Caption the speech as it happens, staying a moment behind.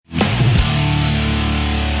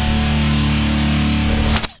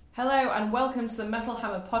and welcome to the Metal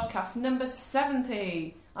Hammer podcast number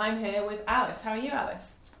 70. I'm here with Alice. How are you,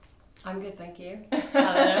 Alice? I'm good, thank you.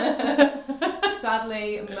 Hello.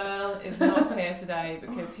 Sadly, Merle is not here today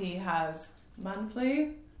because he has man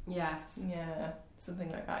flu. Yes. Yeah,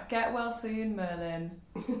 something like that. Get well soon, Merlin.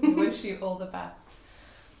 We wish you all the best.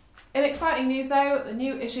 In exciting news though, the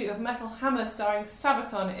new issue of Metal Hammer starring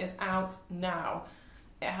Sabaton is out now.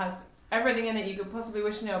 It has everything in it you could possibly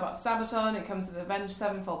wish to know about Sabaton. It comes with an Avenged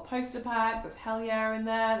Sevenfold poster pack, there's Hell Yeah in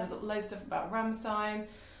there, there's loads of stuff about Rammstein.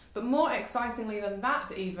 But more excitingly than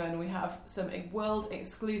that even, we have some world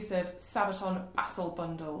exclusive Sabaton Battle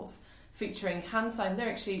bundles featuring hand-signed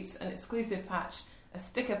lyric sheets, an exclusive patch, a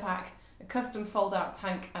sticker pack, a custom fold-out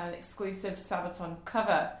tank and an exclusive Sabaton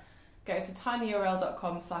cover. Go to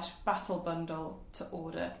tinyurl.com/battlebundle to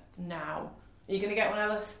order now. Are you going to get one,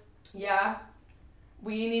 Alice? Yeah.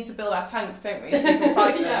 We need to build our tanks, don't we? So we can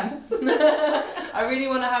fight them. I really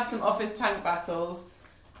want to have some office tank battles.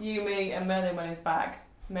 You, me, and Merlin when he's back.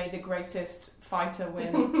 May the greatest fighter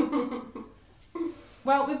win.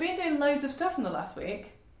 Well, we've been doing loads of stuff in the last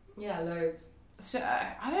week. Yeah, loads.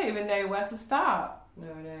 I don't even know where to start. No.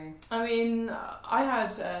 I mean, I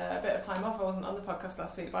had a bit of time off. I wasn't on the podcast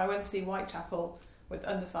last week, but I went to see Whitechapel with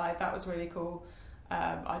Underside. That was really cool.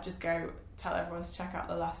 I just go tell everyone to check out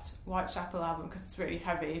the last Whitechapel album because it's really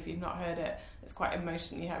heavy. If you've not heard it, it's quite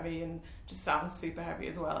emotionally heavy and just sounds super heavy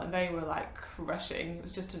as well. And they were like crushing. It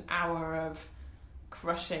was just an hour of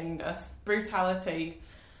crushingness, brutality,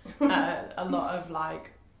 a lot of like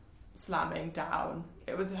slamming down.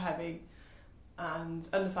 It was heavy. And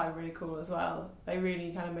Underside were really cool as well. They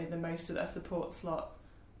really kind of made the most of their support slot.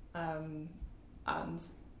 And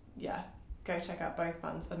yeah, go check out both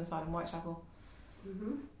bands, Underside and Whitechapel.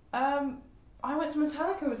 Mm-hmm. I went to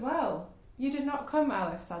Metallica as well. You did not come,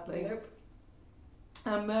 Alice, sadly. Nope.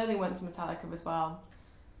 And Merlin went to Metallica as well.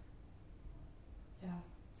 Yeah.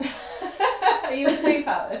 Are you asleep,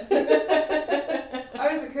 Alice? I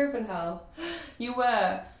was at Copenhagen. You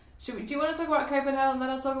were. Do you want to talk about Copenhagen and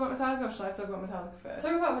then I'll talk about Metallica, or shall I talk about Metallica first?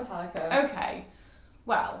 Talk about Metallica. Okay.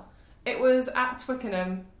 Well, it was at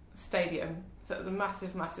Twickenham Stadium, so it was a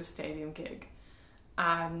massive, massive stadium gig.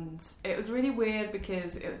 And it was really weird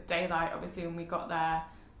because it was daylight, obviously, when we got there.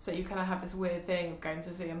 So you kind of have this weird thing of going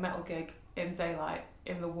to see a metal gig in daylight,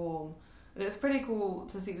 in the warm. And it was pretty cool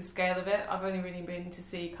to see the scale of it. I've only really been to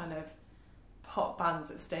see kind of pop bands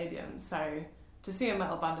at stadiums. So to see a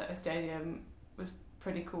metal band at a stadium was a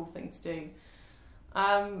pretty cool thing to do.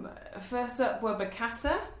 First up were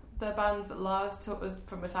Bacassa, the band that Lars was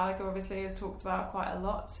from Metallica, obviously, has talked about quite a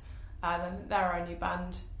lot. And I think they're our new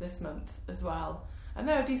band this month as well. And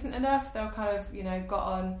they were decent enough. They were kind of, got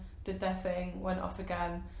on, did their thing, went off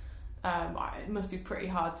again. It must be pretty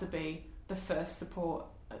hard to be the first support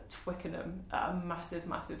at Twickenham, at a massive,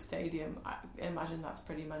 massive stadium. I imagine that's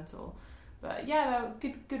pretty mental. But yeah,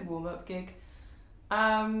 they were good warm-up gig.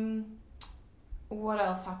 What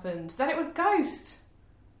else happened? Then it was Ghost.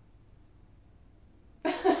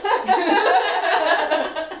 I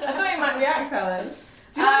thought you might react, Alice.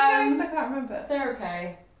 Do you like Ghost? I can't remember. They're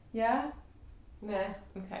okay. Yeah? Meh.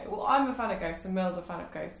 Okay, well, I'm a fan of Ghost and Mill's a fan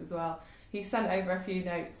of Ghost as well. He sent over a few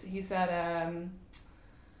notes. He said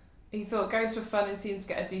he thought Ghost were fun and seemed to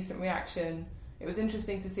get a decent reaction. It was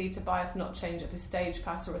interesting to see Tobias not change up his stage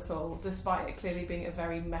patter at all. Despite it clearly being a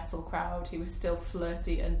very metal crowd, he was still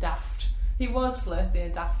flirty and daft. He was flirty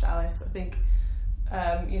and daft, Alice. I think,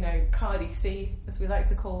 Cardi C, as we like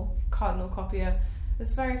to call Cardinal Copier,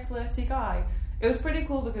 this very flirty guy. It was pretty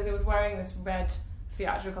cool because he was wearing this red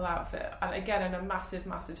theatrical outfit, and again in a massive,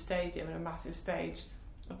 massive stadium and a massive stage,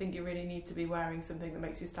 I think you really need to be wearing something that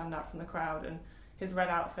makes you stand out from the crowd, and his red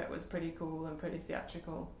outfit was pretty cool and pretty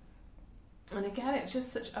theatrical. And again, it's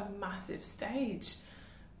just such a massive stage,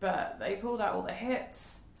 but they pulled out all the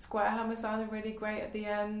hits. Square Hammer sounded really great at the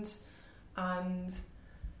end, and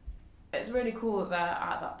it's really cool that they're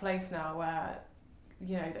at that place now where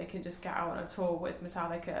they can just get out on a tour with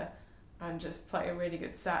Metallica and just play a really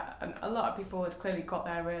good set. And a lot of people had clearly got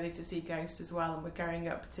there early to see Ghost as well, and were going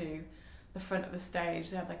up to the front of the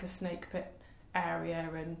stage. They had like a snake pit area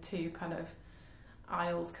and two kind of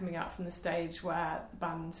aisles coming out from the stage where the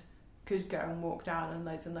band could go and walk down, and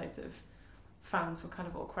loads of fans were kind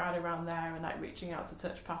of all crowded around there and like reaching out to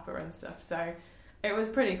touch Papa and stuff. So it was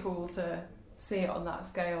pretty cool to see it on that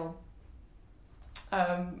scale.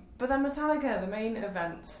 But then Metallica, the main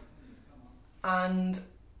event, and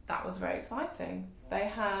that was very exciting. They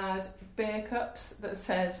had beer cups that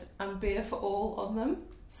said "and beer for all" on them,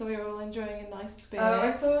 so we were all enjoying a nice beer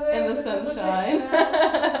I saw those. in the sunshine.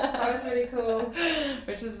 That was really cool.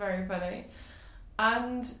 Which was very funny.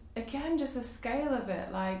 And again, just the scale of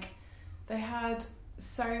it, like they had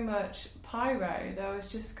so much pyro. There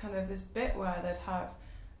was just kind of this bit where they'd have,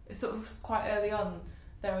 sort of quite early on,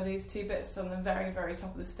 there were these two bits on the very, very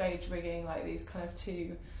top of the stage rigging, like these kind of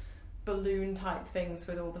two balloon type things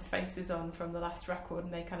with all the faces on from the last record,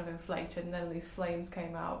 and they kind of inflated, and then these flames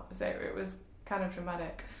came out. So it was kind of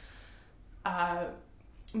dramatic.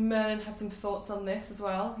 Merlin had some thoughts on this as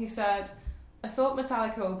well. He said, "I thought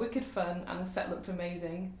Metallica were wicked fun and the set looked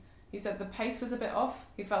amazing." He said the pace was a bit off.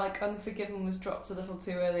 He felt like Unforgiven was dropped a little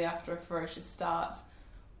too early after a ferocious start,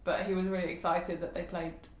 but he was really excited that they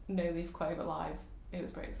played No Leaf Clover live. He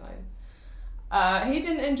was pretty excited. He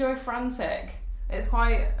didn't enjoy Frantic. It's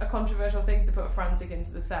quite a controversial thing to put Frantic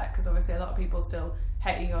into the set, because obviously a lot of people still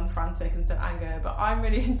hating on Frantic and St. Anger, but I'm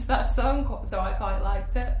really into that song, so I quite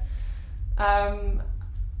liked it.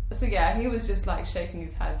 So yeah, he was just like shaking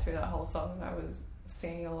his head through that whole song, and I was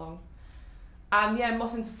singing along. And yeah,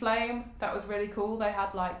 Moth into Flame, that was really cool. They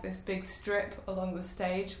had like this big strip along the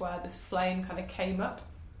stage where this flame kind of came up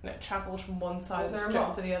and it travelled from one side of the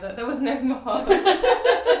strip to the other. There was no moth.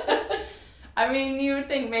 I mean, you would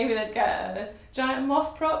think maybe they'd get a giant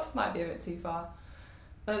moth prop, might be a bit too far.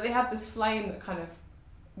 But they had this flame that kind of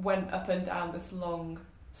went up and down this long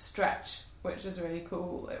stretch, which was really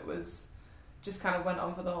cool. It was just kind of went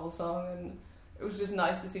on for the whole song, and it was just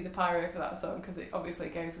nice to see the pyro for that song, because it obviously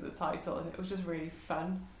goes with the title, and it was just really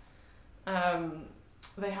fun.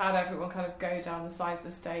 They had everyone kind of go down the sides of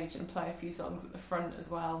the stage and play a few songs at the front as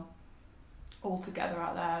well, all together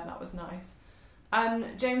out there, and that was nice.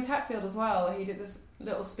 And James Hetfield as well, he did this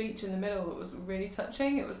little speech in the middle that was really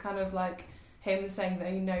touching. It was kind of like him saying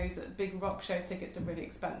that he knows that big rock show tickets are really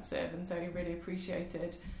expensive, and so he really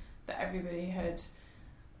appreciated that everybody had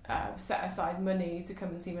set aside money to come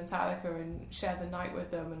and see Metallica and share the night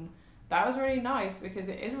with them, and that was really nice, because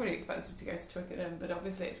it is really expensive to go to Twickenham, but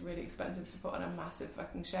obviously it's really expensive to put on a massive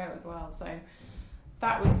fucking show as well, so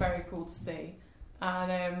that was very cool to see.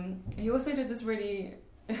 And he also did this really,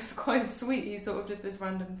 it was quite sweet, he sort of did this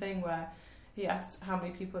random thing where he asked how many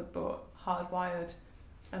people had bought Hardwired,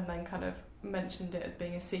 and then kind of mentioned it as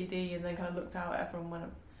being a CD, and then kind of looked out at everyone and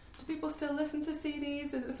went, do people still listen to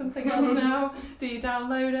CDs? Is it something else now? Do you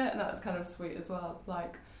download it? And that was kind of sweet as well,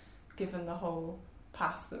 like, given the whole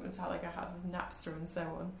past that Metallica had with Napster and so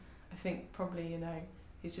on. I think probably, you know,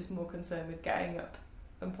 he's just more concerned with getting up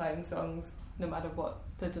and playing songs no matter what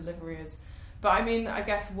the delivery is. But I mean, I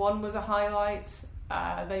guess one was a highlight.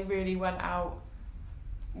 They really went out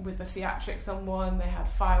with the theatrics on one. They had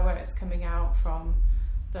fireworks coming out from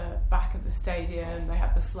the back of the stadium. They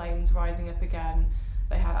had the flames rising up again.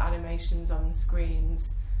 They had animations on the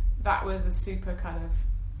screens. That was a super kind of,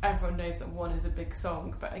 everyone knows that one is a big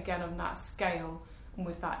song, but again on that scale and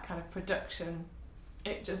with that kind of production,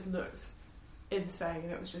 it just looked insane.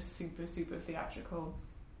 It was just super, super theatrical.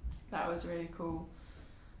 That was really cool.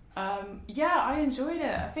 Yeah, I enjoyed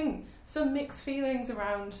it. I think some mixed feelings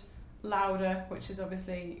around Louder, which is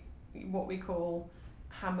obviously what we call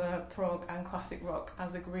hammer, prog and classic rock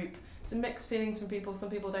as a group. Some mixed feelings from people. Some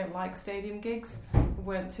people don't like stadium gigs,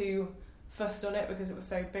 weren't too fussed on it because it was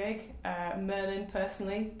so big. Merlin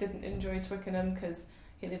personally didn't enjoy Twickenham because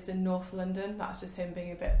he lives in North London. That's just him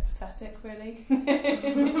being a bit pathetic, really.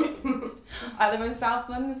 I live in South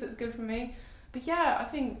London, so it's good for me. But yeah, I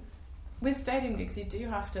think with stadium gigs you do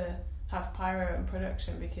have to have pyro and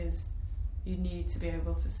production, because you need to be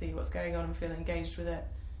able to see what's going on and feel engaged with it.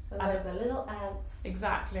 Otherwise they're little ants.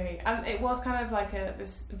 Exactly. And it was kind of like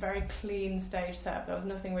this very clean stage setup. There was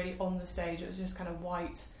nothing really on the stage. It was just kind of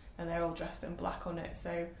white, and they're all dressed in black on it.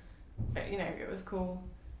 So, you know, it was cool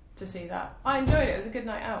to see that. I enjoyed it. It was a good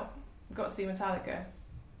night out. Got to see Metallica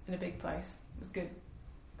in a big place. It was good.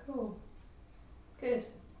 Cool. Good.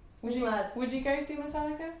 Would you go see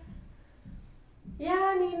Metallica?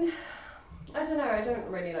 Yeah, I mean, I don't know. I don't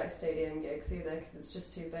really like stadium gigs either because it's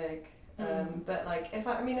just too big. But like, if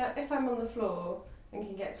I'm on the floor and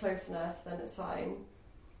can get close enough, then it's fine.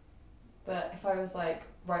 But if I was like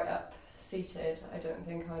right up seated, I don't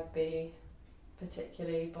think I'd be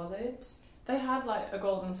particularly bothered. They had like a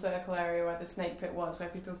golden circle area where the snake pit was, where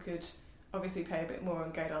people could obviously pay a bit more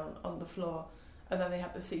and go down on the floor, and then they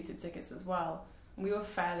had the seated tickets as well. And we were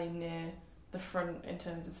fairly near the front in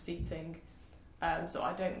terms of seating, so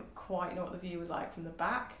I don't quite know what the view was like from the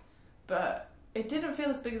back, but it didn't feel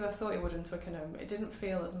as big as I thought it would in Twickenham. It didn't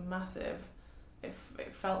feel as massive. It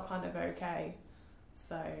felt kind of okay.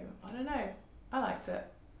 So, I don't know. I liked it.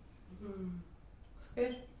 It's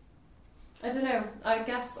good. I don't know. I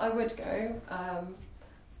guess I would go.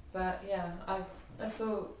 But yeah, I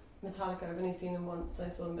saw Metallica. I've only seen them once. I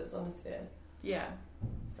saw them at Sonosphere. Yeah.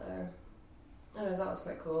 So, I don't know, that was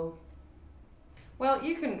quite cool. Well,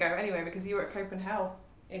 you couldn't go anyway because you were at Copenhagen.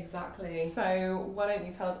 Exactly. So why don't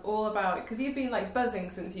you tell us all about it? Because you've been like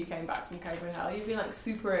buzzing since you came back from Copenhagen. You've been like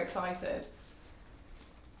super excited.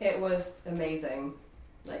 It was amazing,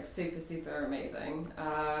 like super, super amazing.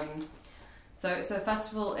 So it's a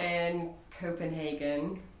festival in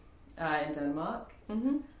Copenhagen, in Denmark,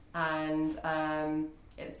 and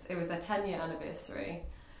it was their 10-year anniversary.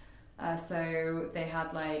 So they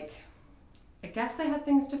had like, I guess they had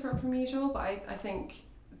things different from usual, but I think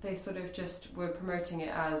they sort of just were promoting it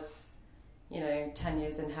as, 10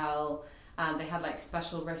 years in hell, and they had like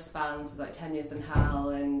special wristbands with like 10 years in hell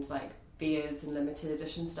and like beers and limited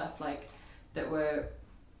edition stuff like that were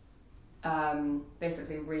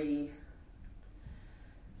basically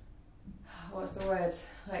what's the word?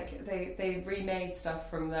 Like they remade stuff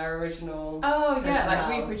from their original. Oh yeah,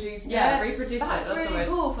 like reproduced it. Yeah, reproduced That's it. That's really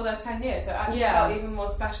the word. cool for their 10 years. So it actually felt even more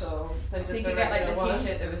special than So just you a could get like regular the one.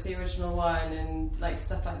 T-shirt that was the original one and like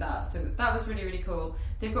stuff like that. So that was really, really cool.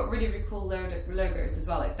 They've got really, really cool logos as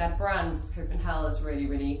well. Like their brand, Copenhagen, is really,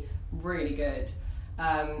 really, really good.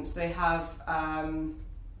 So they have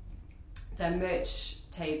their merch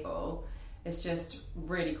table is just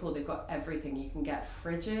really cool. They've got everything. You can get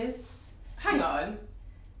fridges. Hang on.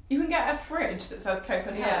 You can get a fridge that says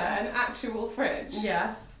Copenhagen, Yes. an actual fridge.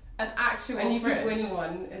 Yes. An actual And you fridge. could win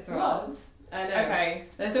one as well. What? I know. Okay.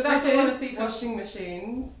 There's So that's what I want to fridges, see for... washing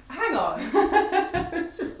machines. Hang on.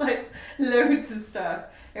 It's just like loads of stuff.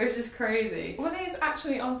 It was just crazy. Were these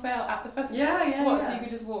actually on sale at the festival? Yeah. What, so you could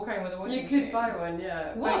just walk home with a washing machine? You could buy one,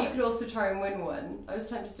 yeah. What? But you could also try and win one. I was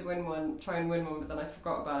tempted to try and win one, but then I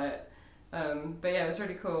forgot about it. But yeah, it was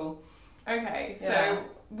really cool. Okay, so Yeah.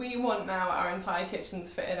 we want now our entire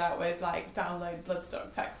kitchens fitted out with like download,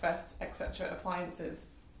 Bloodstock, TechFest, etc. appliances.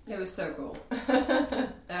 It was so cool.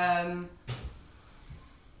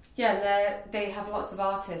 Yeah, they have lots of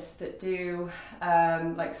artists that do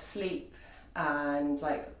like sleep, and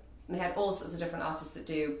like they had all sorts of different artists that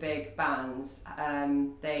do big bands.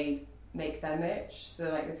 They make their merch,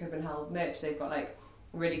 so like the Copenhagen merch, they've got like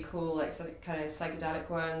really cool like sort of kind of psychedelic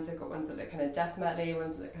ones. They've got ones that look kind of death metal-y,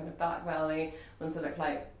 ones that look kind of black metal-y, ones that look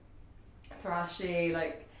like thrashy,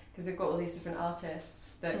 like because they've got all these different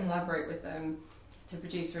artists that collaborate with them to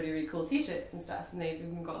produce really, really cool t-shirts and stuff. And they've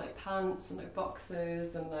even got like pants and like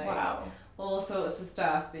boxers and like all sorts of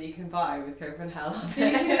stuff that you can buy with Copenhagen. So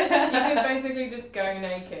you can basically just go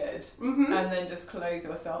naked and then just clothe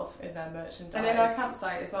yourself in their merchandise. And in our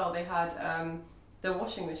campsite as well, they had the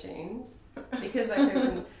washing machines, because they're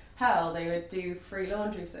Copenhagen, they would do free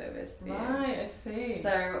laundry service for you. Right, I see.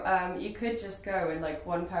 So you could just go in like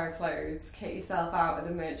one pair of clothes, kit yourself out at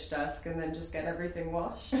the merch desk, and then just get everything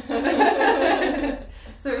washed. So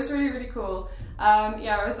it was really, really cool.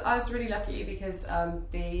 I was really lucky because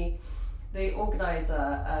the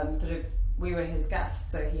organizer we were his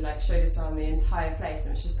guests, so he like showed us around the entire place,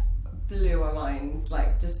 and it just blew our minds.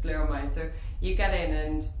 So you get in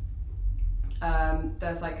and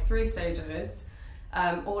there's like 3 stages.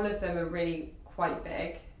 All of them are really quite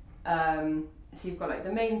big. So you've got like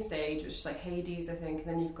the main stage, which is like Hades, I think, and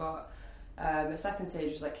then you've got a second stage,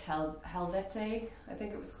 which is like Helvete, I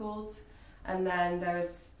think it was called, and then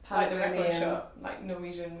there's like the record shop, like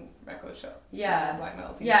Norwegian record shop. Yeah, black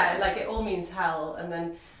metal. Yeah, like it all means hell, and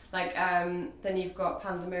then like then you've got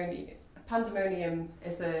Pandemonium. Pandemonium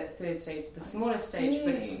is the 3rd stage, the smallest stage,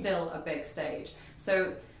 but it's still a big stage.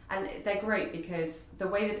 So, and they're great because the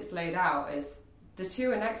way that it's laid out is the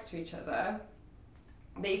 2 are next to each other,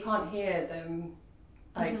 but you can't hear them,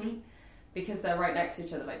 like, because they're right next to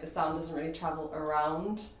each other. Like the sound doesn't really travel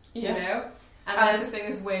around, you know. And I was just doing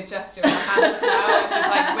this weird gesture with my hand now, and she's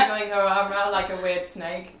like wiggling her arm around like a weird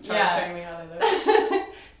snake, trying to show me how they look.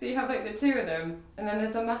 So you have like the 2 of them, and then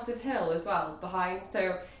there's a massive hill as well behind,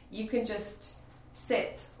 so you can just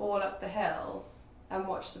sit all up the hill and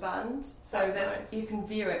watch the band. So nice. You can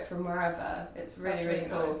view it from wherever. It's really, really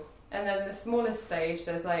cool. Nice. And then the smallest stage,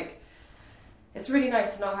 there's like, it's really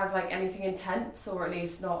nice to not have like anything intense, or at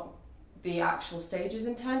least not the actual stage is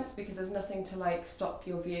intense, because there's nothing to like stop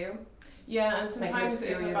your view. Yeah, and sometimes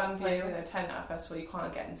if a your band plays view. in a tent at a festival, you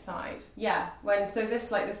can't get inside. Yeah,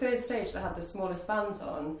 this like the 3rd stage that had the smallest bands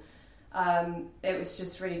on, it was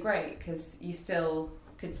just really great because you still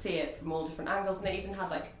could see it from all different angles, and they even had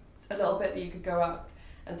like a little bit that you could go up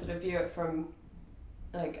and sort of view it from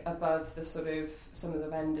like above the sort of some of the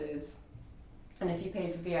vendors. And if you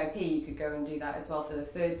paid for VIP, you could go and do that as well for the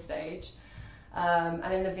 3rd stage.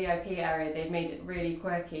 And in the VIP area, they'd made it really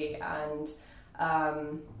quirky, and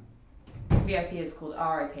VIP is called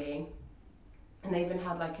RIP, and they even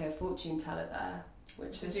had like a fortune teller there.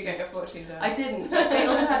 Which Did you get your fortune done? I didn't, but they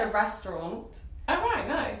also had a restaurant Oh right,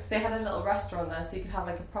 nice. So they had a little restaurant there, so you could have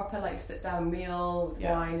like a proper like sit down meal with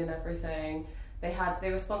wine and everything.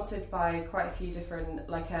 They were sponsored by quite a few different,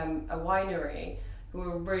 like a winery who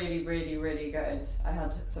were really, really, really good. I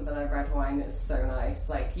had some of their red wine. It was so nice.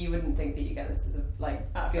 Like, you wouldn't think that you get this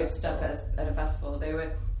as good stuff at a festival. They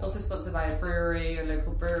were also sponsored by a brewery, a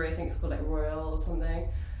local brewery. I think it's called like Royal or something.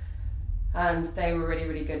 And they were really,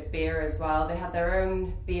 really good beer as well. They had their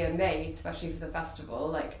own beer made, especially for the festival,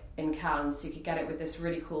 like in cans. So you could get it with this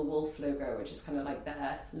really cool wolf logo, which is kind of like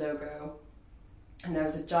their logo. And there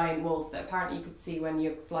was a giant wolf that apparently you could see when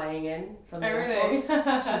you're flying in from the airport,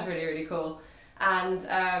 which is really, really cool. And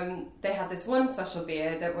they had this one special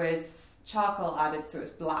beer that was charcoal added, so it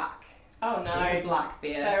was black. Oh, nice. So it was a black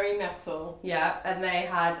beer. Very metal. Yeah, and they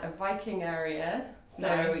had a Viking area. So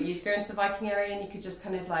nice. You'd go into the Viking area and you could just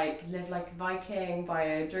kind of like live like a Viking, buy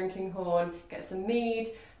a drinking horn, get some mead,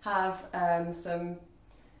 have some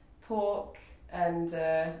pork and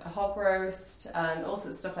a hog roast and all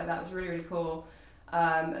sorts of stuff like that. It was really, really cool.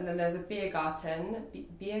 And then there's a Biergarten,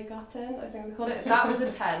 I think they called it. That was a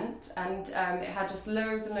tent, and it had just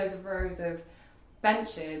loads and loads of rows of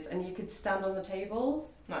benches, and you could stand on the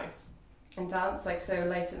tables. Nice. And dance. Like, so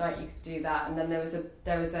late at night you could do that. And then there was a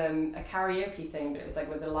karaoke thing, but it was like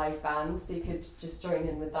with a live band, so you could just join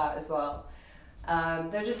in with that as well.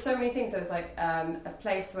 There were just so many things. There was like a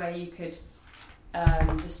place where you could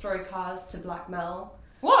destroy cars to blackmail.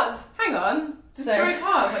 What? Hang on. Destroy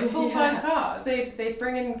cars, like full-size cars? So they'd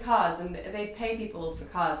bring in cars and they'd pay people for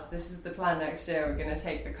cars. This is the plan next year. We're going to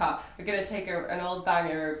take the car. We're going to take an old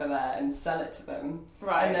banger over there and sell it to them.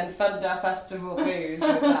 Right. And then fund our festival booze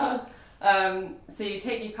with that. So you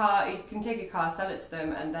take your car, you can take your car, sell it to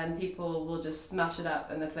them, and then people will just smash it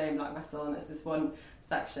up and they're playing black metal, and it's this one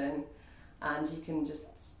section, and you can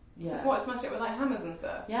just... Yeah. So what, smash it with like hammers and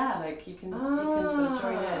stuff? Yeah, like you can sort of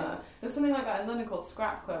join in. There's something like that in London called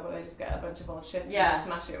Scrap Club, where they just get a bunch of old shit and just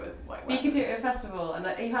smash it with like weapons. You could do it at a festival, and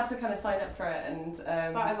you had to kind of sign up for it. And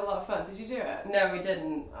that is a lot of fun. Did you do it? No, we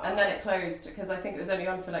didn't. Oh. And then it closed because I think it was only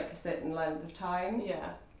on for like a certain length of time. Yeah.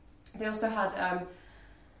 They also had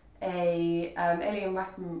alien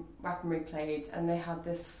weaponry played, and they had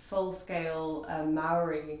this full-scale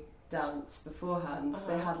Maori dance beforehand. So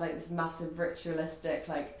they had like this massive ritualistic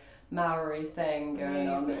like Maori thing going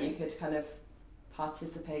on that you could kind of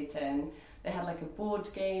participate in. They had like a board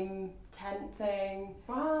game tent thing.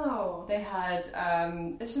 Wow. They had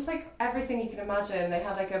it's just like everything you can imagine. They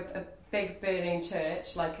had like a big burning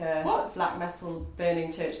church, like a black metal burning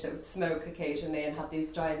church that would smoke occasionally, and had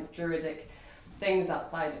these giant druidic things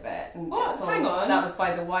outside of it. And Hang on. That was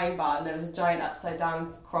by the wine bar, and there was a giant upside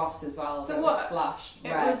down cross as well. So what? Flashed it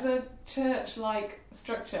red. was a church-like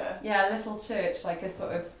structure. Yeah, a little church, like a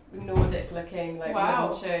sort of Nordic-looking like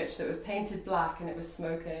wooden church that was painted black and it was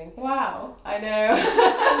smoking. Wow. I know.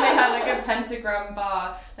 They had like a pentagram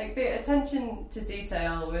bar. Like the attention to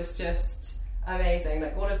detail was just amazing.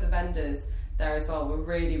 Like all of the vendors there as well were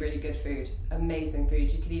really, really good food. Amazing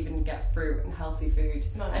food. You could even get fruit and healthy food.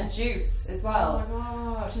 Nice. And juice as well. Oh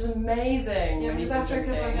my gosh. Which is amazing. Yeah, because after a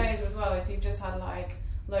couple of days as well, if you've just had like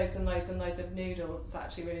loads and loads and loads of noodles, it's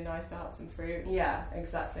actually really nice to have some fruit. Yeah,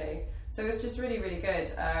 exactly. So it was just really, really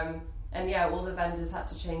good. And yeah, all the vendors had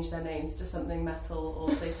to change their names to something metal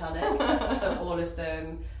or satanic. So all of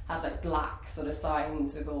them had like black sort of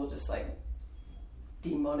signs with all just like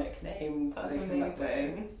demonic names. That's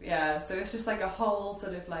amazing. Yeah, so it's just like a whole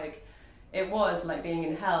sort of like, it was like being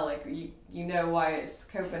in hell. Like you know why it's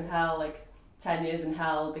Copenhagen, like 10 years in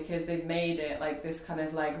hell, because they've made it like this kind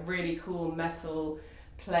of like really cool metal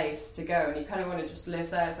place to go, and you kind of want to just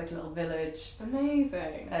live there. It's like a little village.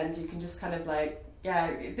 Amazing. And you can just kind of like,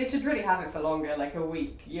 yeah, they should really have it for longer, like a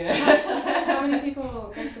week, you know. How many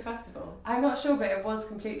people go to the festival? I'm not sure, but it was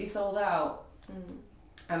completely sold out.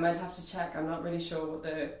 I'd have to check. I'm not really sure what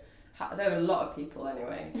there were a lot of people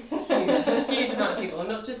anyway. Huge amount of people.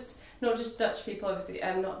 Not just Dutch people, obviously.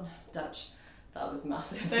 Not Dutch. That was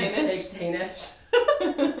massive. Danish. Danish.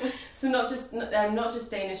 So not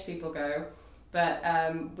just Danish people go. But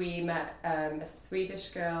we met a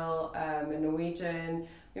Swedish girl, a Norwegian.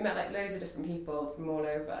 We met like loads of different people from all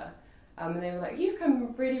over. And they were like, "You've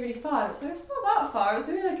come really, really far." And I was like, "It's not that far. It's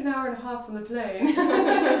only like an hour and a half on the plane."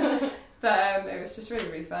 But it was just really,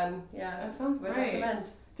 really fun. Yeah, that sounds great. Would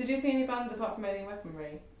recommend. Did you see any bands apart from Alien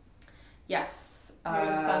Weaponry? Yes. Who were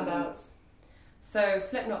the standouts? So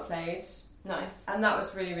Slipknot played. Nice. And that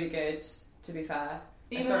was really, really good, to be fair.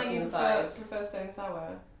 Even though you prefer Stone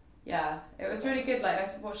Sour? Yeah, it was really good. Like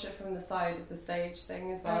I watched it from the side of the stage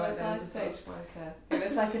thing as well. Like side stage wanker. It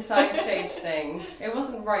was like a side stage thing. It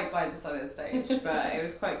wasn't right by the side of the stage, but it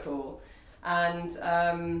was quite cool. And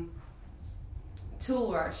Tool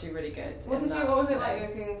were actually really good. What was it like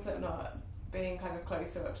seeing Slipknot being kind of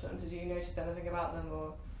closer up to them? Did you notice anything about them,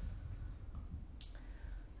 or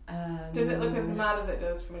does it look as mad as it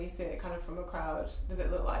does from when you see it kind of from a crowd? Does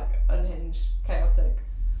it look like unhinged, chaotic?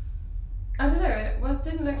 I don't know. It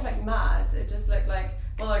didn't look like mad. It just looked like,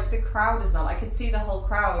 well, like the crowd as well. I could see the whole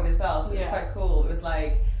crowd as well, so it's quite cool. It was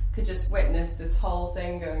like, could just witness this whole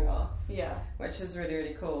thing going off. Yeah. Which was really,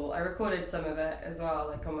 really cool. I recorded some of it as well,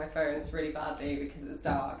 like on my phone. It's really badly because it was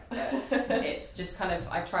dark. But it's just kind of,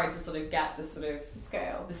 I tried to sort of get the sort of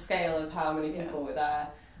the scale of how many people were there.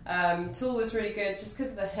 Tool was really good just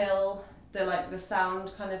because of the hill. The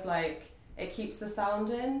sound kind of like, it keeps the sound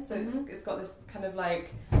in. So it's got this kind of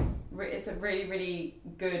like, it's a really, really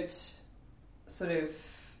good sort of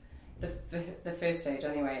the first stage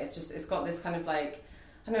anyway. It's got this kind of like,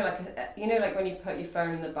 I don't know, like like when you put your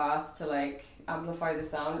phone in the bath to like amplify the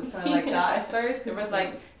sound. It's kind of like that, I suppose. Because it's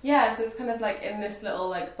like, so it's kind of like in this little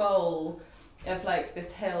like bowl of like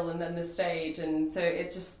this hill and then the stage, and so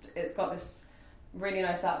it's got this really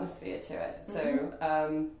nice atmosphere to it.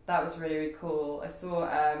 So that was really, really cool. I saw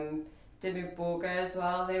Dimmu Borgir as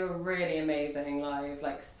well. They were really amazing live,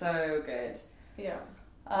 like so good. Yeah.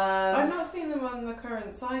 I've not seen them on the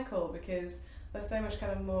current cycle because there's so much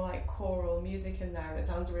kind of more like choral music in there, and it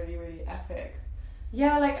sounds really, really epic.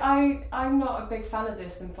 Yeah, like I'm not a big fan of the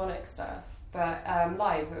symphonic stuff, but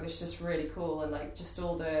live it was just really cool, and like just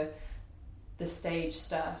all the stage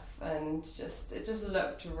stuff, and it just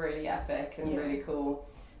looked really epic and really cool.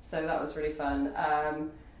 So that was really fun.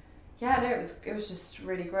 It was just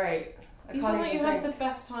really great. You sound like you had the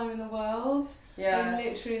best time in the world. Yeah, like,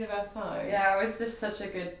 literally the best time. Yeah, it was just such a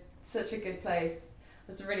good place.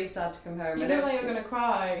 It was really sad to come home. You looked like you were gonna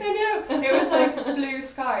cry. I know. It was like blue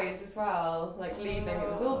skies as well. Like leaving, it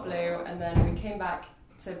was all blue, and then we came back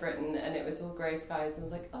to Britain, and it was all grey skies. And I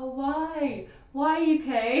was like, oh, why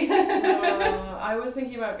UK? I was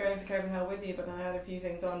thinking about going to Copenhagen with you, but then I had a few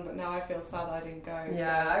things on. But now I feel sad I didn't go.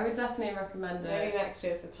 Yeah, so I would definitely recommend it. Maybe next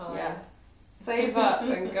year's the time. Yes, save up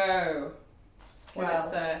and go.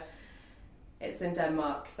 Well, it's in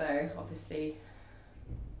Denmark, so obviously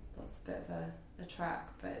that's a bit of a track,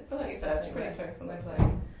 but it's definitely pretty close on the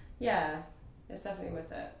plane. Yeah, it's definitely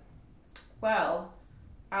worth it. Well,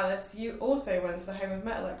 Alice, you also went to the Home of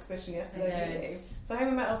Metal exhibition yesterday, didn't you? So Home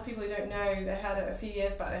of Metal, for people who don't know, they had a few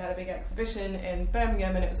years back, they had a big exhibition in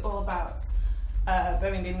Birmingham, and it was all about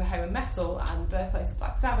Birmingham being the home of metal and the birthplace of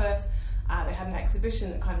Black Sabbath. They had an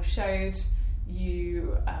exhibition that kind of showed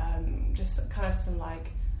you just kind of some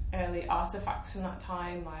like early artifacts from that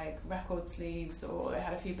time, like record sleeves, or they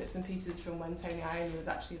had a few bits and pieces from when Tony Iommi was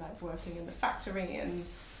actually like working in the factory, and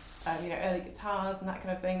early guitars and that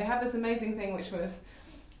kind of thing. They had this amazing thing which was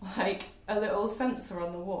like a little sensor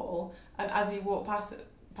on the wall, and as you walk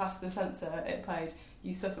past the sensor, it played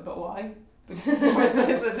 "You Suffer But Why," because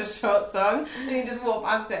it's such a short song, and you just walk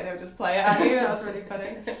past it and it would just play it at you. That was really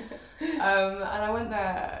funny. And I went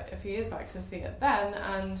there a few years back to see it then,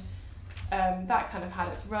 and that kind of had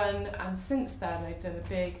its run, and since then they've done a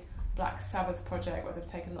big Black Sabbath project where they've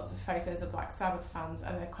taken lots of photos of Black Sabbath fans,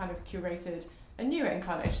 and they've kind of curated a new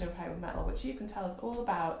incarnation of Home of Metal, which you can tell us all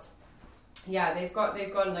about. Yeah, they've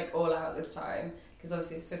gone like all out this time, because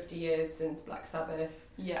obviously it's 50 years since Black Sabbath.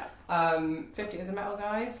 Yeah. 50 years of metal,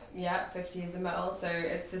 guys. Yeah, 50 years of metal. So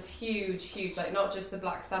it's this huge, like not just the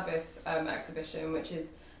Black Sabbath exhibition, which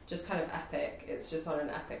is just kind of epic. It's just on an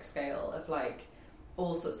epic scale of like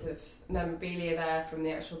all sorts of memorabilia there from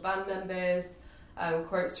the actual band members,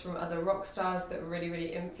 quotes from other rock stars that were really,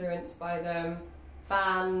 really influenced by them,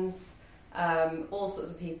 fans, all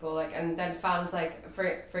sorts of people, like, and then fans like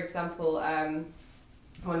for example,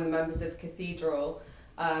 one of the members of Cathedral,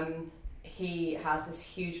 he has this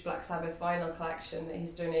huge Black Sabbath vinyl collection that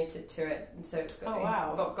he's donated to it, and so it's got,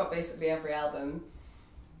 he's got basically every album.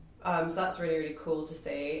 So that's really, really cool to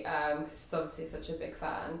see, because he's obviously such a big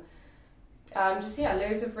fan.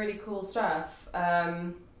 Loads of really cool stuff.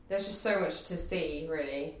 There's just so much to see,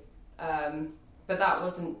 really. But that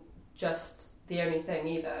wasn't just the only thing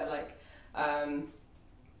either. Like,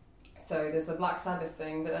 so there's the Black Sabbath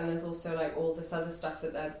thing, but then there's also like all this other stuff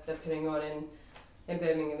that they're putting on in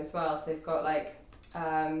Birmingham as well. So they've got like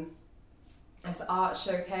this art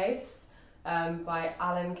showcase by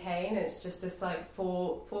Alan Kane. It's just this like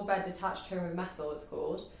four bed detached home of metal, it's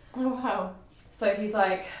called. Oh wow. So he's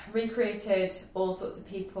like recreated all sorts of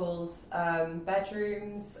people's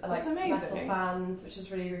bedrooms, like metal fans, which is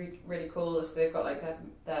really, really, really cool. So they've got like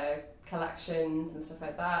their collections and stuff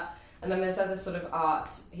like that. And then there's other sort of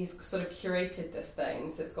art. He's sort of curated this thing,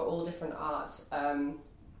 so it's got all different art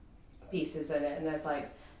pieces in it. And there's like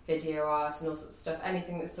video art and all sorts of stuff.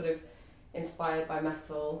 Anything that's sort of inspired by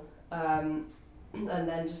metal, and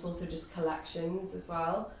then just collections as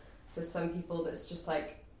well. So some people that's just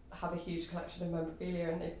like have a huge collection of memorabilia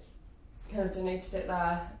and they've kind of donated it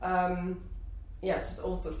there. It's just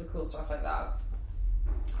all sorts of cool stuff like that.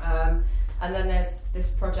 And then there's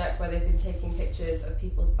this project where they've been taking pictures of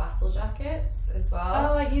people's battle jackets as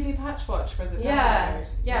well. Oh, like you do Patchwatch for as a yeah. download.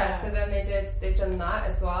 Yeah, so then they've done that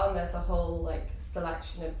as well, and there's a whole like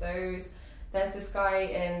selection of those. There's this guy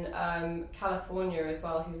in California as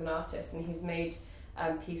well who's an artist, and he's made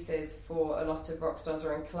pieces for a lot of rock stars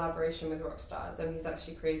or in collaboration with rock stars, and he's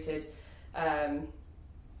actually created a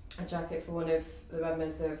jacket for one of the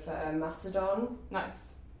members of Mastodon.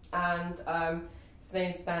 Nice. And his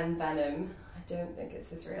name's Ben Venom. I don't think it's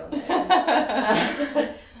his real name.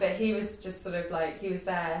 But he was just sort of like, he was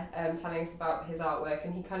there telling us about his artwork,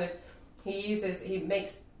 and he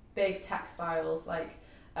makes big textiles, like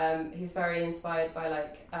he's very inspired by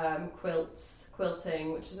like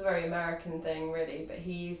quilting, which is a very American thing really, but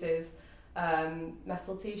he uses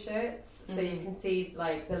metal t-shirts, so you can see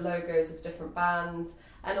like the logos of different bands,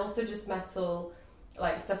 and also just metal,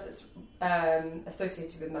 like stuff that's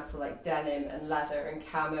associated with metal, like denim and leather and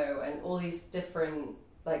camo and all these different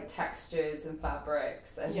like textures and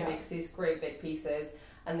fabrics, and he makes these great big pieces,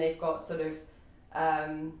 and they've got sort of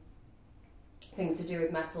things to do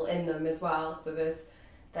with metal in them as well. So there's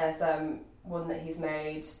one that he's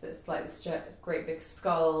made that's like this great big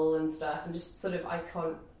skull and stuff, and just sort of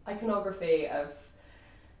iconography of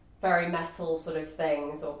very metal sort of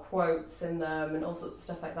things, or quotes in them and all sorts of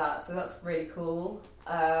stuff like that. So that's really cool.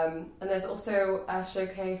 And there's also a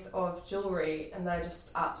showcase of jewellery, and they're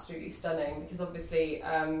just absolutely stunning, because obviously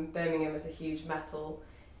Birmingham is a huge metal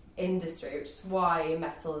industry, which is why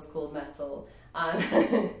metal is called metal. And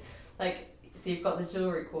so you've got the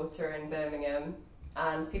jewellery quarter in Birmingham,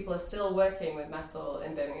 and people are still working with metal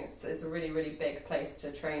in Birmingham. It's a really, really big place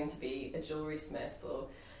to train to be a jewellery smith or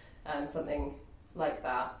something like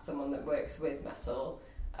that, someone that works with metal.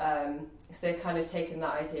 So they've kind of taken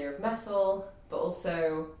that idea of metal, but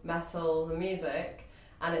also metal, the music,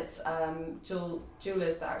 and it's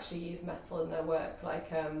jewellers that actually use metal in their work,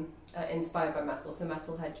 like inspired by metal, so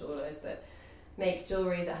metalhead jewellers that make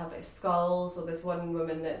jewellery that have like skulls, or there's one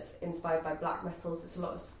woman that's inspired by black metal, so it's a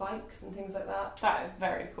lot of spikes and things like that. That is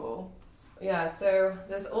very cool. Yeah, so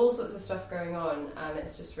there's all sorts of stuff going on, and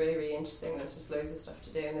it's just really, really interesting. There's just loads of stuff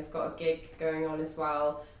to do, and they've got a gig going on as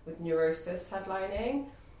well with Neurosis headlining.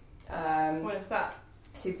 What is that?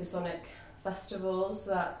 Supersonic Festival, so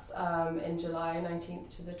that's in July 19th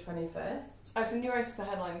to the 21st. Oh, so Neurosis are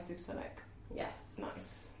headlining Supersonic. Yes.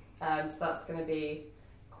 Nice. So that's going to be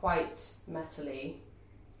quite metally.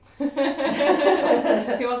 Who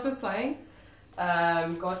else is playing?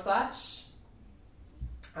 Godflesh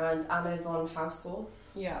and Anna von Hauswolf.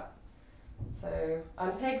 Yeah. So,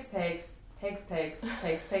 and pigs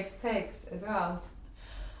as well.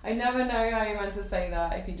 I never know how you're meant to say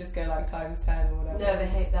that if you just go like times 10 or whatever. No, they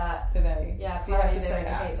hate that. Do they? Yeah, so you have to they say really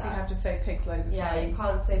that. hate So you that. have to say pigs loads of times. Yeah, you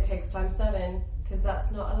can't say pigs times 7 because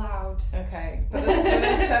that's not allowed. Okay, but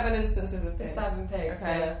there's 7 instances of pigs. 7 pigs.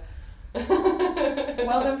 Okay. Yeah.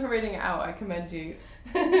 Well done for reading it out. I commend you.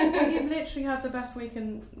 You literally had the best week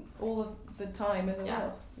in all of the time in the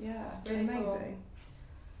world. Yeah, Really amazing. cool.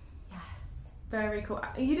 Yes. Very cool.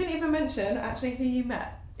 You didn't even mention actually who you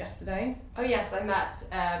met yesterday. Oh yes, I met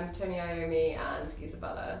Tony Iommi and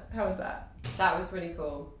Isabella. How was that? That was really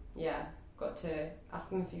cool. Yeah, got to ask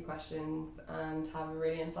them a few questions and have a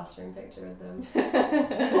really unflattering picture with them.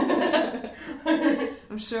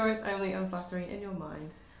 I'm sure it's only unflattering in your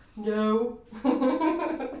mind. No.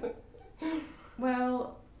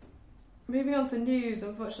 Well, moving on to news,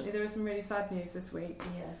 unfortunately there is some really sad news this week.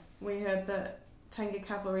 Yes. We heard that Tenga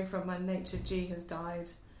Cavalry frontman Nature G has died.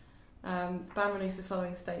 The band released the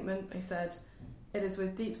following statement. They said, "It is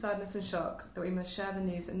with deep sadness and shock that we must share the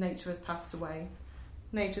news that Nature has passed away.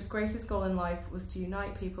 Nature's greatest goal in life was to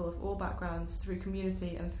unite people of all backgrounds through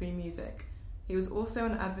community and through music. He was also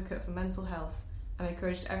an advocate for mental health and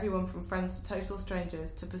encouraged everyone from friends to total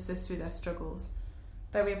strangers to persist through their struggles.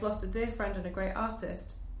 Though we have lost a dear friend and a great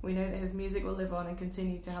artist, we know that his music will live on and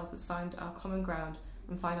continue to help us find our common ground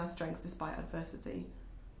and find our strength despite adversity.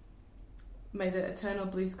 May the eternal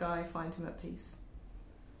blue sky find him at peace."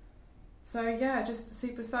 So yeah, just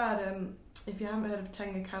super sad. If you haven't heard of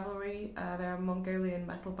Tenga Cavalry, they're a Mongolian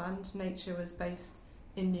metal band. Nature was based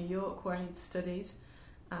in New York, where he'd studied,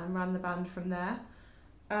 and ran the band from there.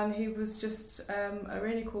 And he was just a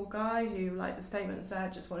really cool guy who, like the statement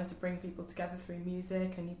said, just wanted to bring people together through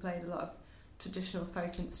music, and he played a lot of traditional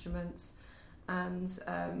folk instruments, and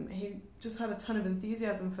he just had a ton of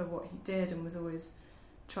enthusiasm for what he did and was always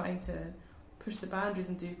trying to push the boundaries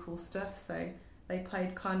and do cool stuff. So they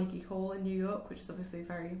played Carnegie Hall in New York, which is obviously a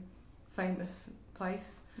very famous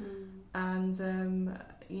place. And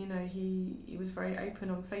you know, he was very open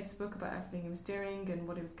on Facebook about everything he was doing and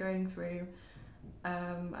what he was going through,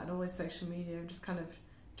 and all his social media, just kind of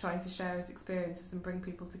trying to share his experiences and bring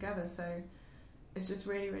people together. So it's just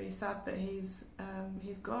really, really sad that he's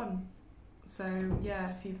gone. So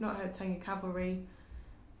yeah, if you've not heard Tenga Cavalry,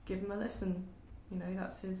 give him a listen. You know,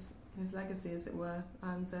 that's his legacy, as it were,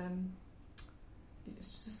 and it's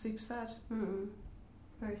just super sad.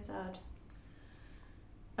 Very sad.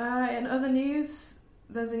 In other news,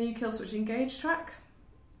 there's a new Killswitch Engage track.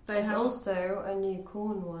 There's also a new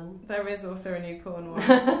Korn one. There is also a new Korn one.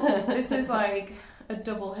 This is like a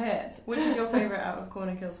double hit. Which is your favourite out of Korn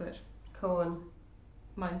and Killswitch? Korn.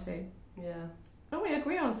 Mine too. Yeah. Oh, we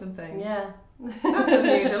agree on something. Yeah. That's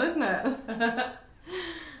unusual, isn't it?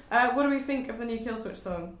 What do we think of the new Killswitch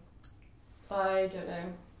song? I don't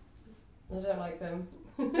know. I don't like them.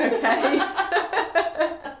 Okay.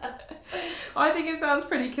 I think it sounds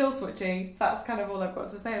pretty Killswitchy. That's kind of all I've got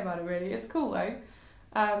to say about it, really. It's cool though.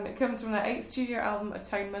 It comes from their 8th studio album,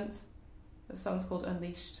 Atonement. The song's called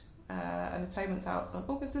Unleashed, and Atonement's out on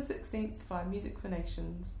August the 16th via Music for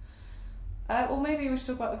Nations. Well, maybe we should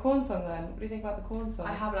talk about the Korn song then. What do you think about the Korn song?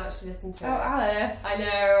 I haven't actually listened to it. Oh, Alice! I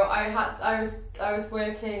know. I was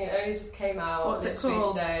working. It only just came out. What's it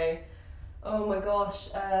called? Today. Oh my gosh.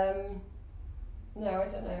 No, I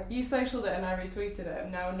don't know. You socialed it and I retweeted it,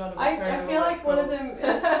 and now none of us know I feel like what one it's of them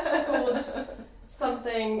is called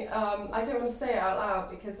something. I don't want to say it out loud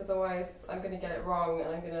because otherwise I'm going to get it wrong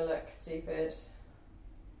and I'm going to look stupid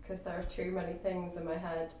because there are too many things in my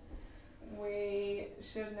head. We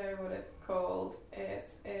should know what it's called.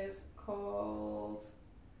 It is called...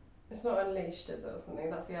 It's not Unleashed, is it, or something?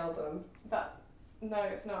 That's the album. No,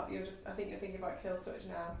 it's not. I think you're thinking about Killswitch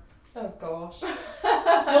now. Oh gosh.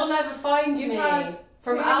 You'll never find You've me. had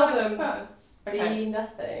From too album much fun. Be Okay.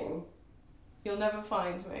 Nothing. You'll never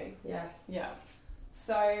find me. Yes. Yeah.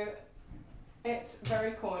 So it's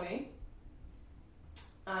very corny,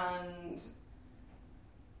 and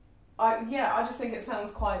I just think it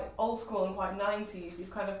sounds quite old school and quite 90s.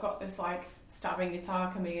 You've kind of got this like stabbing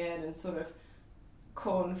guitar coming in and sort of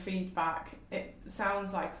Korn feedback. It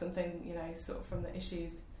sounds like something, you know, sort of from the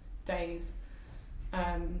Issues days.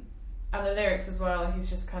 And the lyrics as well, he's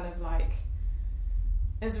just kind of like,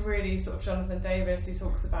 it's really sort of Jonathan Davis. He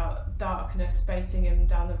talks about darkness baiting him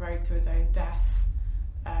down the road to his own death,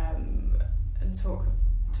 and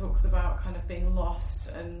talks about kind of being lost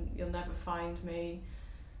and you'll never find me.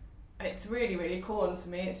 It's really, really Korn to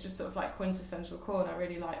me. It's just sort of like quintessential Korn. I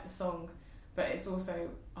really like the song, but it's also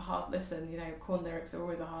a hard listen. You know, Korn lyrics are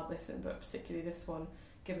always a hard listen, but particularly this one,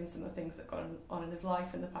 given some of the things that got on in his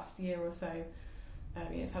life in the past year or so.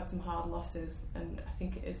 He's had some hard losses, and I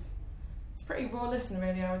think it's a pretty raw listen,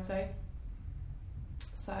 really, I would say.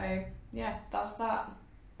 So yeah, that's that.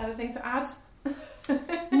 Anything to add?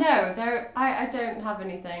 No, I don't have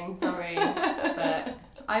anything, sorry, but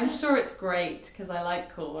I'm sure it's great because I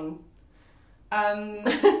like Korn.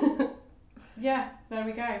 Yeah, there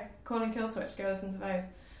we go. Korn and Killswitch, go listen to those.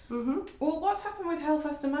 Mm-hmm. Well, what's happened with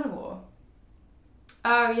Hellfest and Manowar?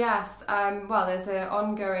 Oh yes, well there's an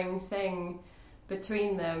ongoing thing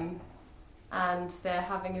between them and they're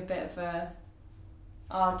having a bit of a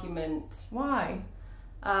argument. Why?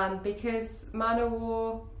 Because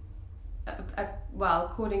Manowar, well,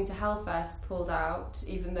 according to Hellfest, pulled out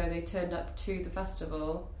even though they turned up to the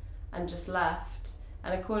festival and just left,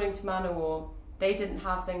 and according to Manowar they didn't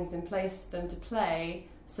have things in place for them to play,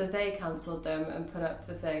 so they cancelled them and put up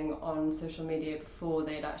the thing on social media before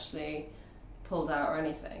they'd actually pulled out or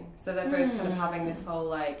anything. So they're both kind of having this whole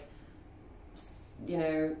like, you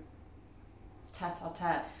know,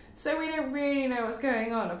 tete-a-tete. So we don't really know what's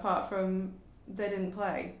going on apart from they didn't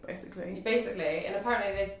play, basically. Basically, and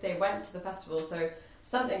apparently they went to the festival, so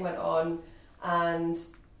something went on and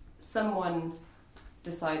someone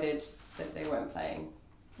decided that they weren't playing.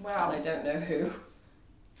 Wow. And I don't know who.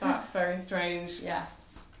 That's very strange.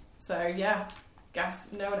 Yes. So yeah,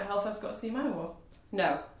 guess no one at Hellfest got to see Manowar.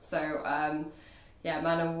 No. So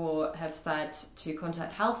Manowar have said to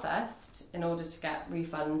contact Hellfest in order to get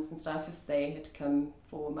refunds and stuff if they had come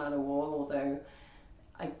for Manowar, although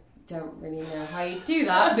I don't really know how you do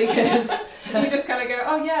that because you just kind of go,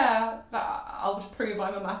 oh yeah, I'll prove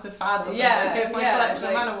I'm a massive fan or something. Here's my collection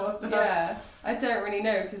of Manowar stuff. Yeah, I don't really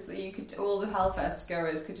know because all the Hellfest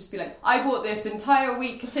goers could just be like, I bought this entire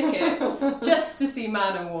week ticket just to see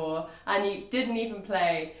Manowar and you didn't even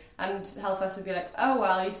play. And Hellfest would be like, oh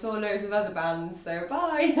well, you saw loads of other bands, so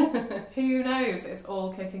bye. Who knows? It's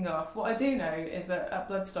all kicking off. What I do know is that at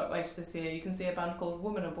Bloodstock later this year, you can see a band called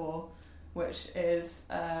Woman of War, which is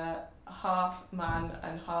half man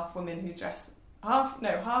and half women who dress half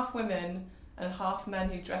women and half men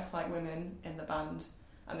who dress like women in the band,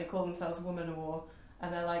 and they call themselves Woman of War,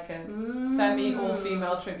 and they're like a semi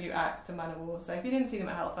all-female tribute act to Manowar. So if you didn't see them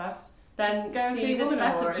at Hellfest, then go and see this Woman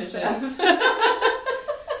of better War version. instead.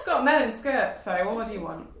 It's got men in skirts, so what more do you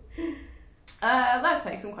want? Let's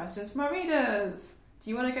take some questions from our readers. Do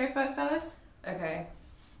you want to go first, Alice? Okay.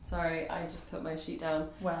 Sorry, I just put my sheet down.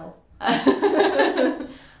 Well.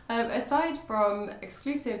 Aside from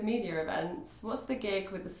exclusive media events, what's the gig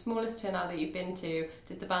with the smallest turnout that you've been to?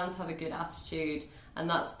 Did the bands have a good attitude? And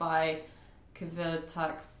that's by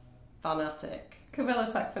Kavilitak Fanatic.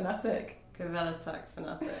 Kavilitak Fanatic. Kavilitak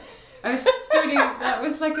Fanatic. I was screaming, that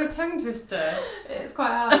was like a tongue twister. It's quite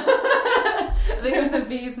hard. I think the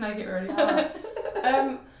V's make it really hard.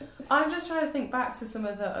 I'm just trying to think back to some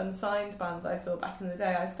of the unsigned bands I saw back in the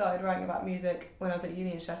day. I started writing about music when I was at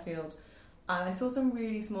uni in Sheffield, and I saw some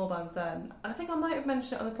really small bands then. And I think I might have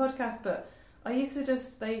mentioned it on the podcast, but I used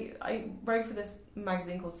to I wrote for this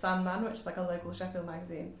magazine called Sandman, which is like a local Sheffield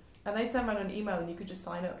magazine. And they'd send around an email and you could just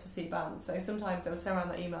sign up to see bands. So sometimes they would send around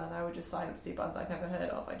that email and I would just sign up to see bands I'd never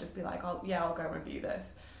heard of. I'd just be like, I'll go and review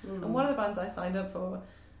this. And one of the bands I signed up for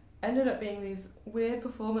ended up being these weird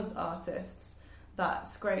performance artists that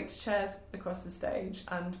scraped chairs across the stage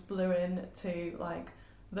and blew in to like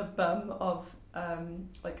the bum of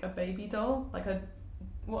like a baby doll, like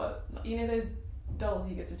those dolls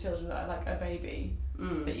you get to children that are like a baby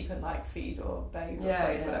that you can like feed or bathe or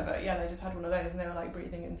whatever. Yeah, they just had one of those and they were like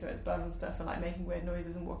breathing into its bum and stuff and like making weird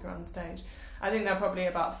noises and walking around the stage. I think there are probably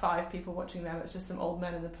about 5 people watching them. It's just some old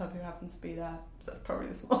men in the pub who happen to be there. So that's probably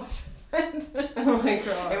the smallest event. Oh my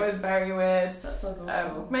god. It was very weird. That sounds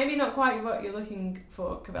awful. Maybe not quite what you're looking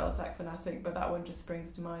for, Kavilitak Fanatic, but that one just springs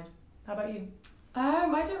to mind. How about you?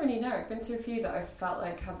 I don't really know. I've been to a few that I felt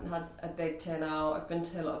like haven't had a big turnout. I've been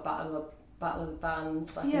to a lot of Battle of the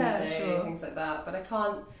Bands back in the day, things like that. But I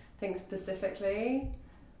can't think specifically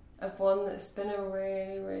of one that's been a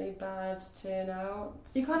really, really bad turnout.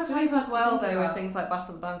 You kind of hope as well, though, with things like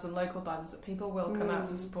Battle of the Bands and local bands, that people will come out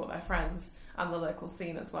to support their friends and the local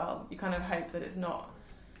scene as well. You kind of hope that it's not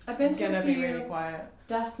going to be really quiet.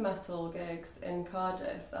 Death metal gigs in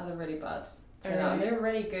Cardiff that had a really bad turnout. And they were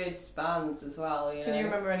really good bands as well. Can you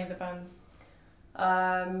remember any of the bands?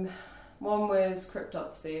 One was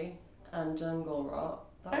Cryptopsy and Jungle Rot.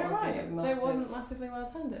 That wasn't massively well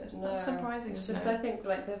attended. No, that's surprising. It's just I think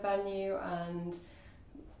like the venue and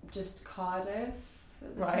just Cardiff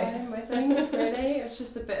at the time. I think really it's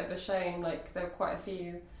just a bit of a shame. Like there were quite a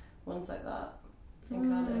few ones like that in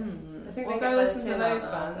Cardiff. I think we'll go listen to those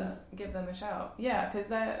bands. Give them a shout. Yeah, because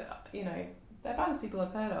they're they're bands people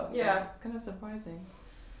have heard of. So it's kind of surprising.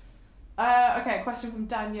 Okay, question from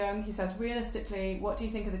Dan Young. He says, realistically, what do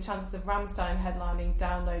you think of the chances of Rammstein headlining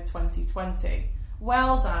Download 2020?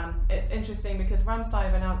 Well, Dan, it's interesting because Rammstein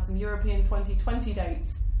have announced some European 2020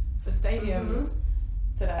 dates for stadiums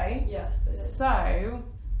today. Yes, they did. So,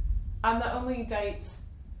 and the only date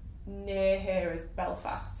near here is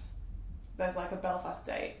Belfast. There's like a Belfast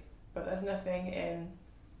date, but there's nothing in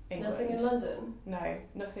England. Nothing in London? No,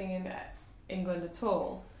 nothing in England at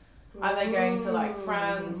all. And they're going to like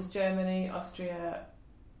France, Germany, Austria,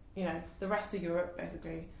 the rest of Europe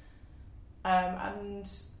basically, and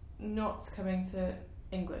not coming to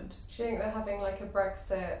England. Do you think they're having like a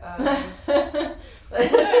Brexit? No,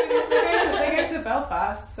 because they go to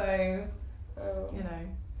Belfast, so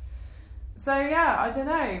So yeah, I don't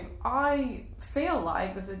know. I feel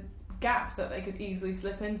like there's a gap that they could easily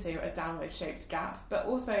slip into, a Download-shaped gap, but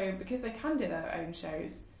also because they can do their own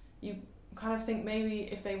shows, you kind of think maybe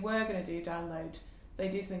if they were going to do Download, they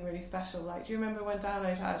do something really special. Like, do you remember when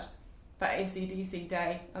Download had that AC/DC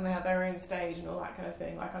day and they had their own stage and all that kind of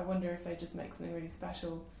thing? Like, I wonder if they just make something really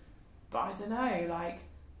special. But I don't know, like,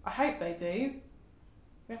 I hope they do.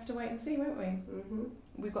 We have to wait and see, won't we? Mm-hmm.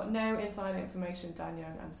 We've got no inside information, Dan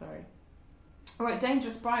Young, I'm sorry. Alright,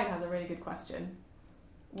 Dangerous Brian has a really good question.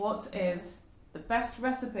 What is the best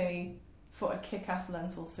recipe for a kick-ass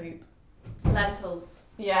lentil soup? Lentils.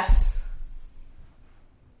 Yes.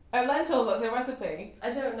 Oh, lentils, that's a recipe? I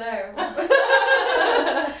don't know.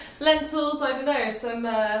 Lentils, I don't know, some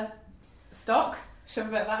stock? Shove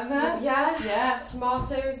a bit of that in there? Yeah.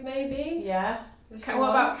 Tomatoes, maybe? Yeah. What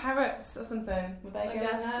about carrots or something? Would they go in there?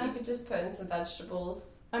 I guess you could just put in some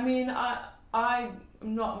vegetables. I mean, I'm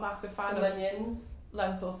not a massive fan of onions.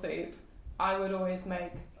 Lentil soup. I would always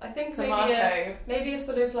make I think tomato. maybe a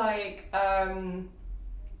sort of like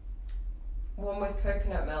one with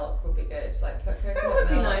coconut milk would be good. Like put coconut That would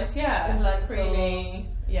be milk nice, yeah. and lentils, creamy,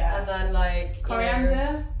 yeah. and then like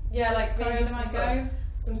Coriander. Yeah, like maybe Coriander might go.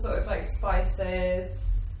 Some sort of like spices.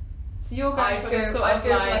 So you're going for the sort I'd of go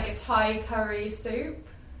for like a Thai curry soup.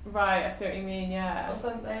 Right, I see what you mean, yeah. Or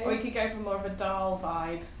something. Or you could go for more of a dal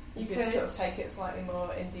vibe. You could could sort of take it slightly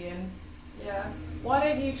more Indian. Yeah. Why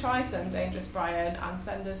don't you try some Dangerous Brian and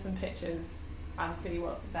send us some pictures and see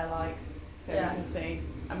what they're like, so we can see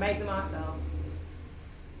and make them ourselves.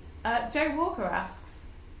 Joe Walker asks,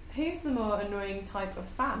 who's the more annoying type of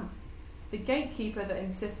fan? The gatekeeper that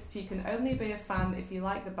insists you can only be a fan if you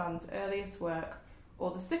like the band's earliest work, or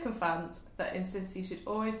the sycophant that insists you should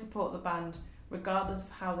always support the band regardless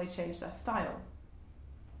of how they change their style,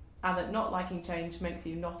 and that not liking change makes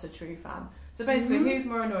you not a true fan. So basically, who's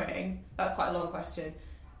more annoying? That's quite a long question.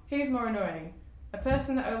 Who's more annoying? A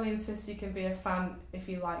person that only insists you can be a fan if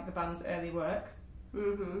you like the band's early work,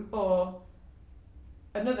 or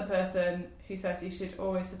another person who says you should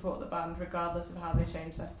always support the band regardless of how they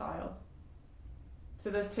change their style. So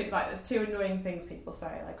there's two annoying things people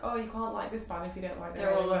say, like, oh, you can't like this band if you don't like their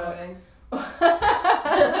early work. Annoying.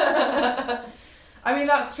 I mean,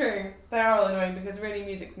 that's true. They are all annoying because really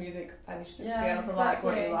music's music and you should just be able to like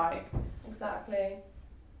what you like. Exactly.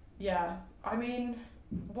 Yeah. I mean,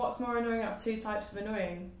 what's more annoying out of two types of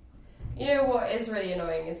annoying? You know what is really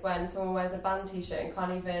annoying is when someone wears a band t-shirt and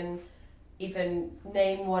can't even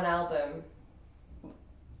name one album.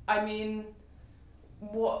 I mean,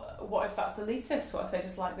 what if that's elitist? What if they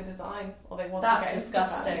just like the design or they want That's to get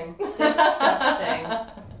disgusting. into the band? Disgusting.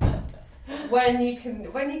 when you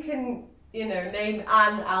can name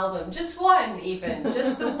an album, just one even,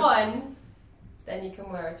 just the one, then you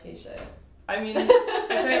can wear a t-shirt. I mean, I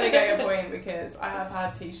totally get your point because I have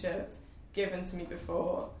had t-shirts given to me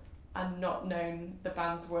before and not known the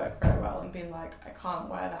band's work very well and been like, I can't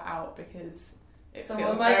wear that out because it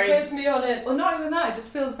feels very... quiz me on it. Well, not even that, it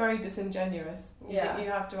just feels very disingenuous. Yeah. You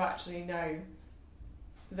have to actually know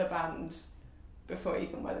the band before you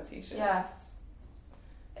can wear the t-shirt. Yes.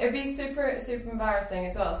 It would be super, super embarrassing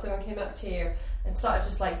as well if someone came up to you and started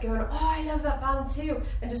just like going, oh, I love that band too,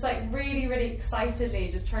 and just like really, really excitedly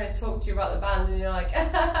just trying to talk to you about the band, and you're like,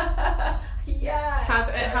 yeah. Has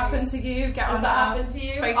it happened to you? Has that happened to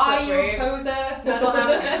you? Facebook Are you group? a poser?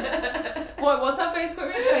 What's that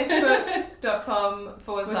Facebook group?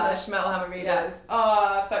 Facebook.com/Metal Readers. Yeah.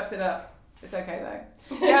 Oh, I fucked it up. It's okay though.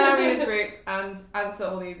 Get our readers group and answer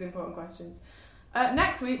all these important questions.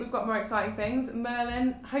 Next week we've got more exciting things.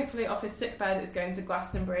 Merlin, hopefully off his sickbed, is going to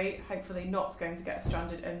Glastonbury. Hopefully not going to get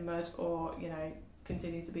stranded in mud or,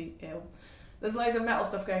 continue to be ill. There's loads of metal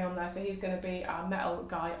stuff going on there, so he's going to be our metal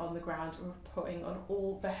guy on the ground reporting on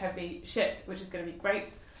all the heavy shit, which is going to be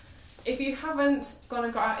great. If you haven't gone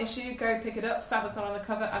and got our issue, go pick it up. Sabaton on the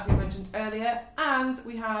cover, as we mentioned earlier. And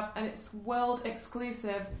we have an world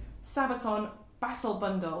exclusive Sabaton Battle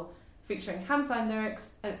Bundle featuring hand-signed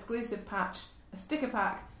lyrics, an exclusive patch, a sticker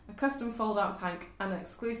pack, a custom fold-out tank, and an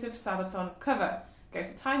exclusive Sabaton cover. Go to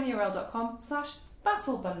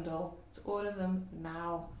tinyurl.com/battlebundle to order them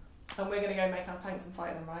now. And we're going to go make our tanks and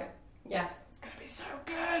fight them, right? Yes. It's going to be so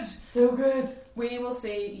good! So good. We will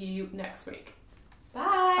see you next week.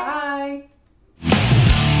 Bye. Bye!